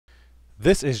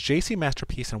This is JC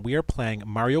Masterpiece, and we are playing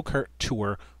Mario Kart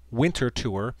Tour Winter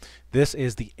Tour. This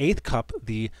is the 8th cup,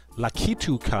 the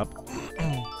Lakitu Cup.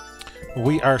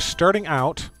 We are starting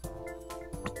out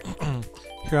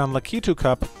here on Lakitu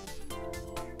Cup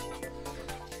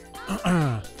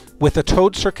with the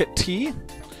Toad Circuit T.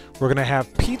 We're going to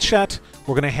have Peachette,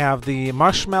 we're going to have the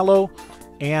Marshmallow,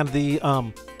 and the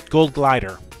Gold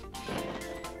Glider.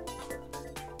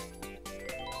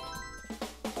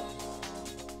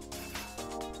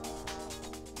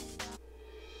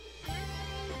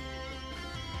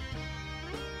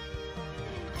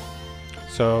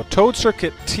 So, Toad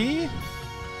Circuit T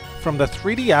from the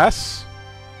 3DS.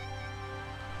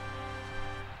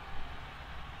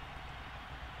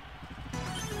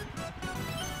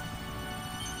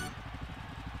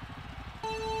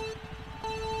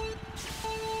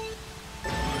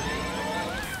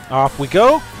 Off we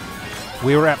go.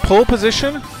 We were at pole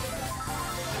position.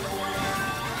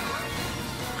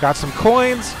 Got some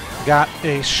coins, got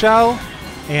a shell,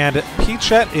 and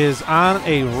Peachette is on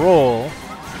a roll.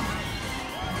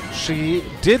 She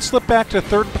did slip back to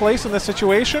 3rd place in this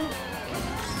situation.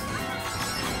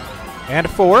 And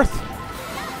 4th.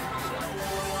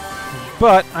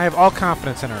 But I have all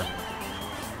confidence in her.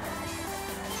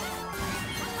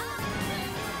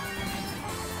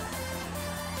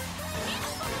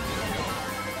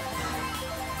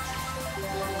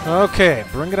 Okay,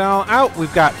 bring it all out.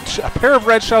 We've got a pair of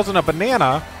red shells and a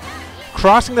banana.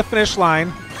 Crossing the finish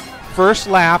line. First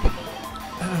lap.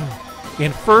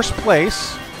 In 1st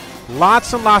place.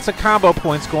 Lots and lots of combo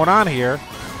points going on here.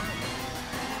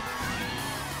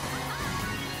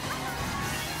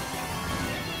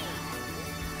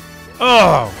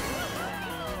 Oh!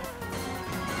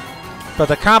 But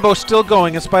the combo's still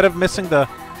going in spite of missing the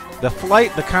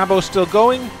flight. The combo's still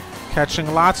going.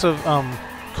 Catching lots of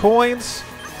coins.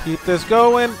 Keep this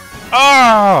going.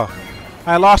 Oh!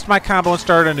 I lost my combo and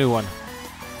started a new one.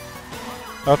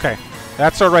 Okay.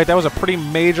 That's alright. That was a pretty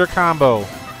major combo.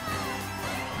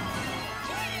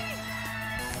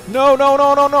 No, no,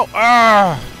 no, no, no.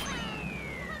 Ah!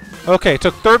 Okay,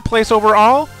 took 3rd place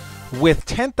overall with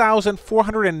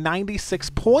 10,496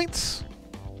 points.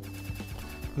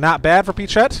 Not bad for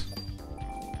Peachette.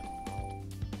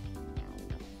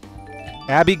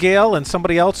 Abigail and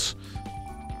somebody else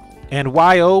and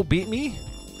YO beat me.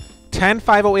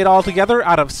 10,508 altogether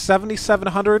out of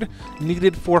 7,700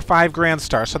 needed for 5 grand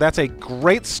stars. So that's a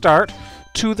great start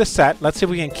to the set. Let's see if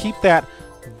we can keep that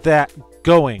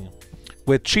going.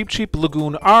 With Cheep Cheep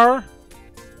Lagoon R,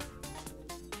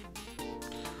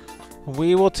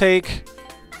 we will take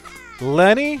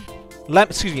Lemmy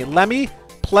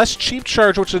plus Cheap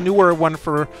Charge, which is a newer one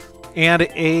for, and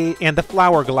the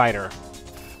Flower Glider.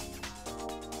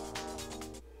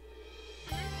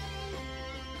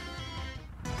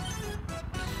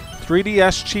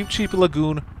 $3DS Cheep Cheep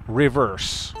Lagoon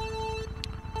Reverse.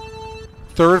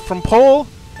 3rd from pole.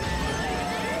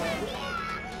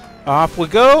 Off we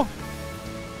go.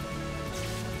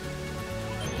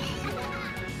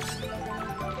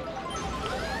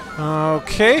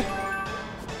 Okay.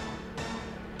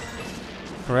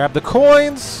 Grab the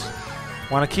coins.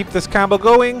 Want to keep this combo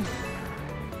going.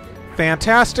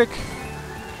 Fantastic.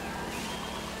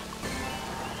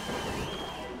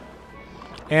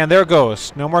 And there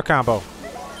goes. No more combo.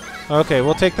 Okay,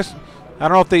 we'll take this. I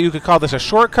don't know if you could call this a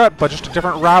shortcut, but just a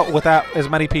different route without as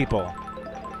many people.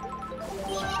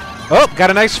 Oh,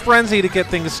 got a nice frenzy to get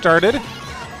things started.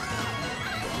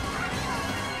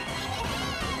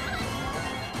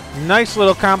 Nice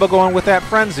little combo going with that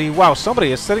frenzy. Wow,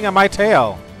 somebody is sitting on my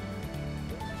tail.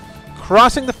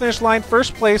 Crossing the finish line,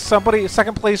 1st place. Somebody,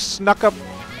 2nd place, snuck up,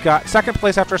 got 2nd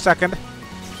place after 2nd.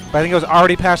 But I think it was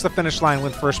already past the finish line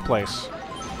with 1st place.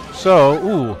 So,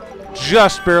 ooh,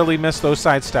 just barely missed those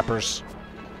sidesteppers.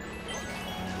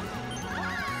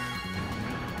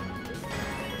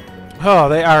 Oh,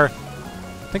 they are.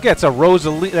 I think that's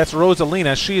that's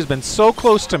Rosalina. She's been so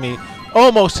close to me,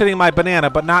 almost hitting my banana,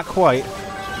 but not quite.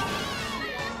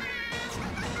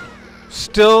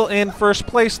 Still in 1st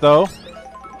place, though.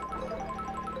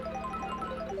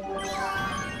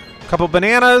 Couple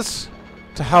bananas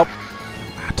to help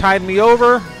tide me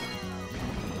over.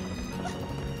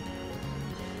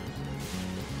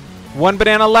 1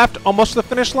 banana left, almost to the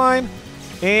finish line.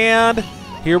 And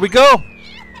here we go.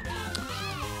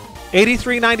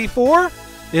 83.94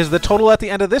 is the total at the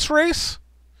end of this race.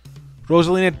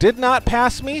 Rosalina did not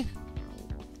pass me.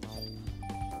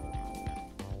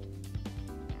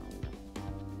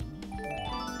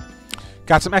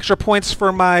 Got some extra points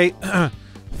for my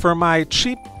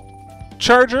cheap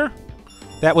charger.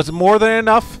 That was more than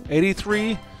enough.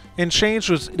 83 and change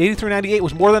was 83.98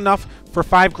 was more than enough for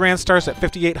 5 grand stars at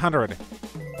 5,800.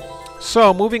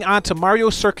 So, moving on to Mario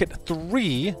Circuit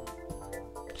 3,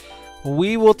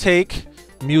 we will take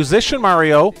Musician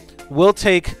Mario, we'll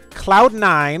take Cloud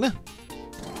 9,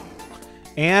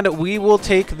 and we will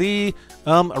take the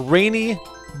Rainy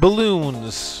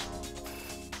Balloons.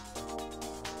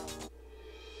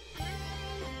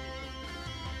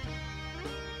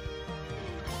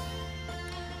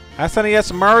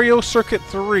 SNES Mario Circuit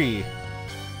 3.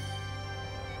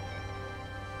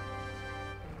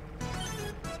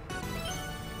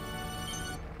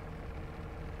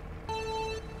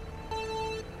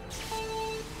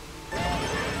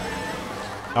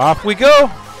 Off we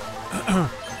go.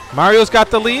 Mario's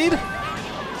got the lead.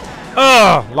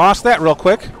 Oh, lost that real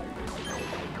quick.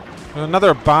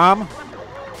 Another bomb.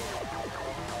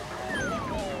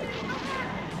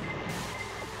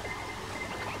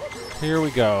 Here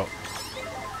we go.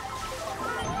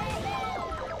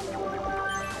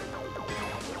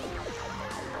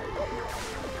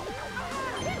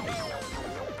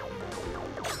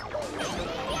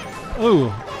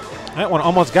 Ooh, that one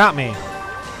almost got me.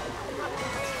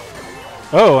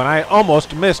 Oh, and I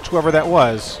almost missed whoever that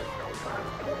was.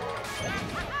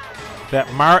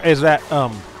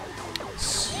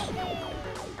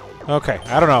 Okay,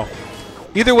 I don't know.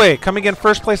 Either way, coming in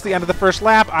first place at the end of the first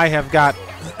lap, I have got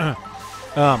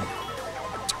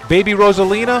Baby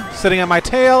Rosalina sitting on my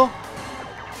tail.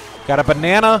 Got a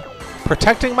banana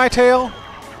protecting my tail.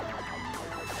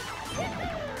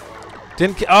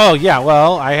 Oh, yeah,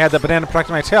 well, I had the banana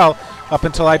protecting my tail up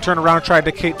until I turned around and tried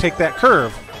to take that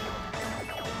curve.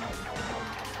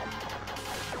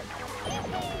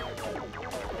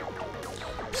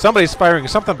 Somebody's firing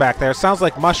something back there. It sounds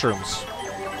like mushrooms.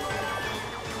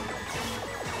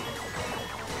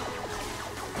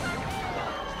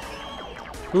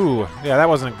 Ooh, yeah, that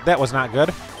was not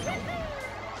good.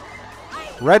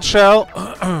 Red shell.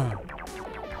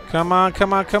 Come on,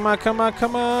 come on, come on, come on,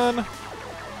 come on.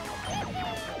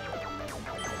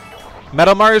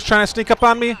 Metal Mario's trying to sneak up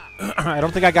on me. I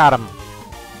don't think I got him.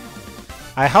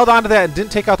 I held on to that and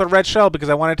didn't take out the red shell because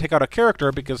I wanted to take out a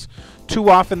character, because too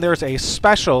often there's a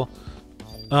special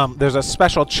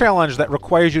challenge that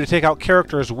requires you to take out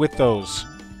characters with those.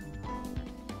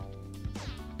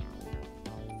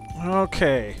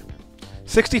 Okay.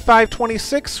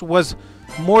 6526 was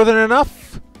more than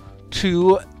enough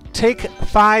to take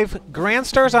 5 grand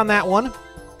stars on that one.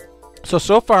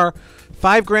 So far,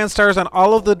 5 grand stars on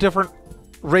all of the different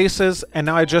races, and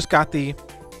now I just got the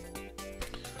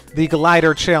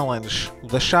glider challenge,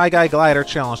 the Shy Guy glider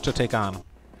challenge to take on.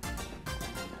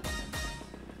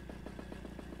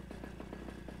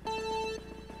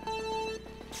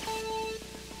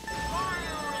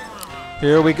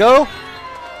 Here we go.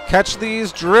 Catch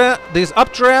these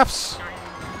updrafts.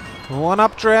 1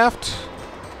 updraft.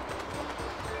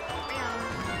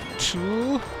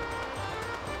 2.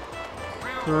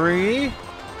 3.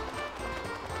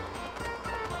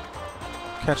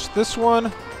 Catch this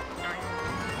one.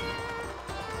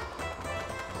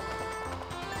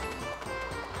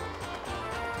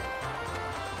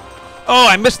 Oh,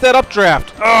 I missed that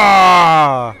updraft.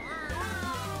 Ah!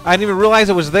 I didn't even realize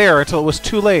it was there until it was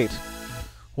too late.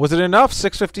 Was it enough?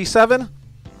 657?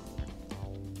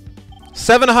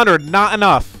 700, not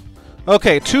enough.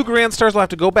 Okay, 2 grand stars. We'll have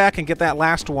to go back and get that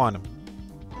last one.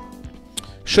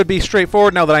 Should be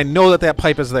straightforward now that I know that that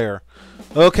pipe is there.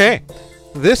 Okay,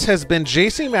 this has been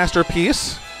JC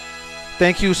Masterpiece.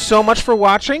 Thank you so much for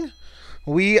watching.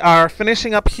 We are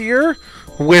finishing up here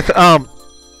with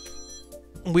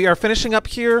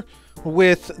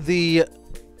the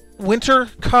Winter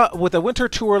Cup, with the Winter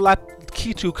Tour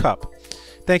Lakitu Cup.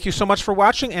 Thank you so much for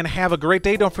watching, and have a great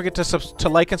day. Don't forget to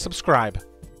like and subscribe.